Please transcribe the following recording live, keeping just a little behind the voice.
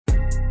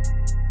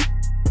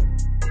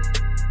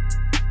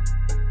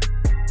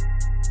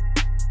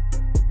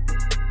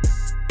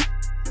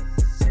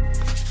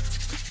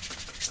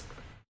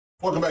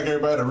Welcome back,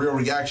 everybody, to Real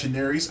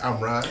Reactionaries. I'm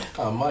Ryan.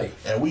 I'm Mike.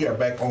 And we are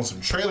back on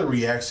some trailer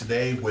reacts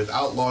today with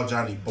Outlaw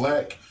Johnny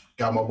Black.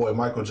 Got my boy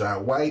Michael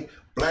John White.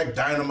 Black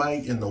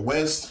Dynamite in the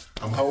West.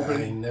 I'm hoping.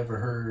 I ain't never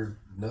heard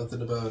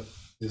nothing about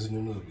this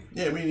new movie.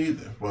 Yeah, me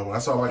neither. But when I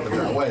saw Michael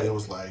John White, it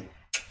was like,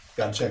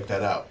 gotta check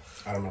that out.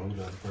 I don't know who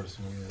the other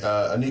person is.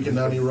 Anika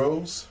Nani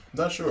Rose?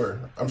 Not sure.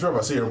 I'm sure if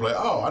I see her, I'm like,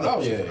 oh, I know.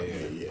 Oh,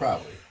 yeah,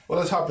 probably. Well,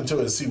 let's hop into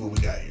it and see what we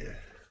got here.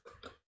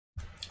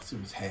 Let's see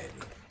what's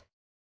happening.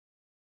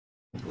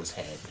 What's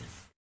happening?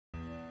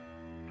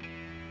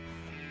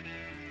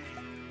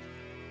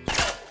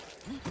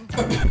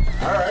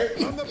 All right.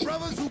 I'm the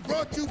brothers who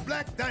brought you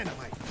Black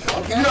Dynamite.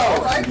 Okay.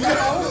 All right,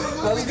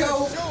 let's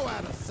go. Show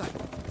out of sight.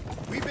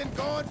 We've been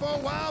gone for a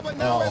while, but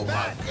now we're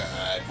back. Oh my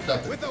God!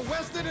 Nothing. With a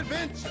Western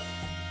adventure.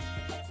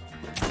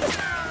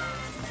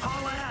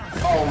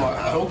 Oh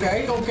my.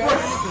 Okay.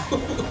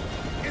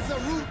 It's a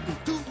root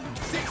tootin',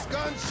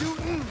 6-gun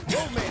shooting,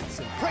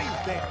 romancing, praise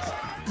dancing,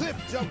 cliff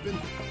jumping,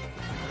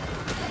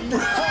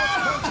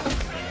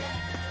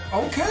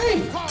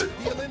 Okay. car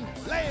stealing,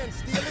 land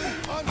stealing,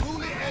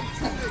 unruly and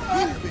truly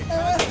groovy.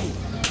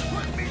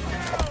 Put me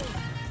down.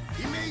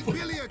 He made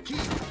Billy a key.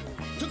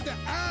 Took the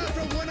eye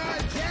from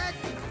one-eyed Jack.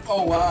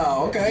 Oh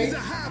wow. He's Okay. a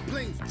high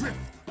plains drift.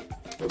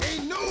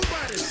 Ain't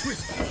nobody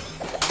twisted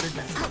than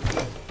the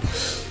Outlaw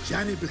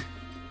Johnny Black.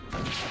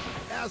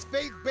 As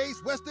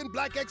faith-based Western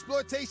black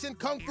exploitation,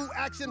 kung fu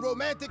action,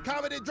 romantic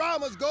comedy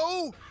dramas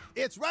go,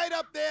 it's right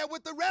up there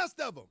with the rest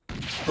of them.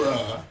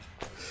 Bruh.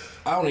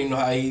 I don't even know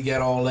how he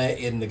got all that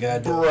in the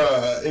goddamn.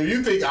 Bruh, if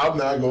you think I'm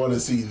not going to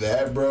see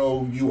that,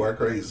 bro, you are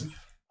crazy.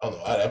 I don't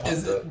know how that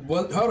popped up.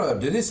 What? Hold up.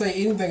 Did it say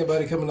anything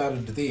about it coming out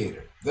of the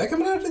theater? Is that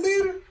coming out of the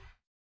theater?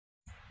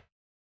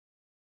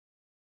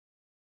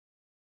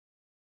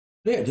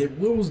 Yeah.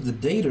 What was the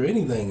date or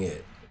anything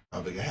yet? I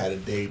don't think I had a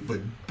date,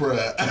 but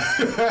bruh.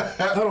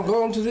 Hold on.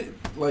 Go on to the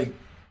like.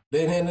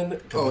 They had in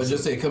it. Oh, it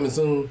just said coming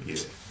soon. Yeah.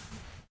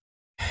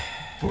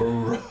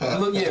 Bruh.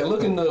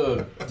 Look in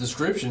the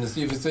description to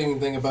see if it's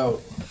anything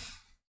about.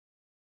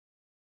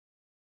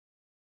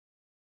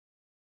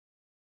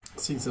 I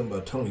seen something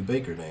about Tony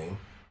Baker name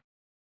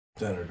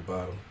down at the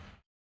bottom.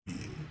 Yeah.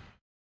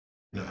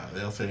 Nah, they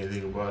don't say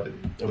anything about it.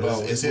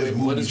 About it says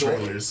movie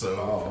trailer, so.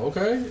 Oh,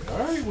 okay. All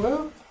right.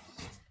 Well,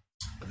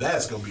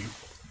 that's gonna be.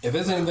 if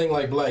it's anything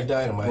like Black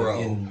Dynamite, Bro.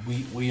 and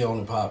we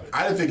own the pop it.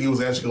 I didn't think he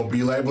was actually gonna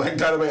be like Black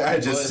Dynamite. I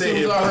just said.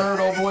 As soon as I heard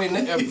old boy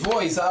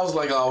voice, I was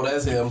like, oh,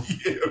 that's him.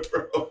 Yeah,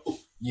 bro.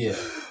 Yeah.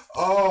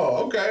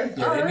 Oh, okay.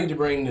 Yeah, all they right. need to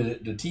bring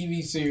the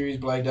TV series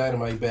Black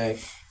Dynamite back,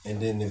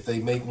 and then if they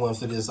make one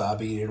for this, I'll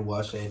be there to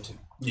watch that too.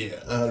 Yeah,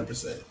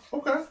 100%.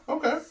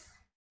 Okay.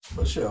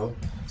 For sure.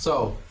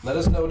 So let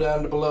us know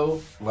down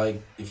below,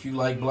 like if you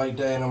like Black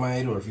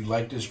Dynamite or if you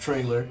like this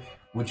trailer,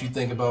 what you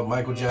think about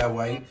Michael J.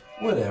 White,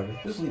 whatever.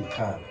 Just leave a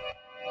comment.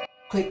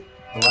 Click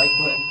the like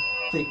button,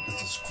 click the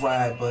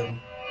subscribe button,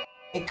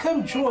 and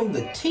come join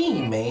the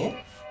team, man.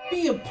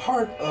 Be a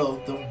part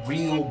of the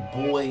Real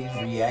Boys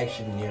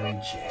Reactionary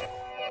channel.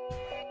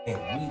 And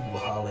we will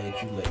holler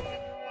at you later.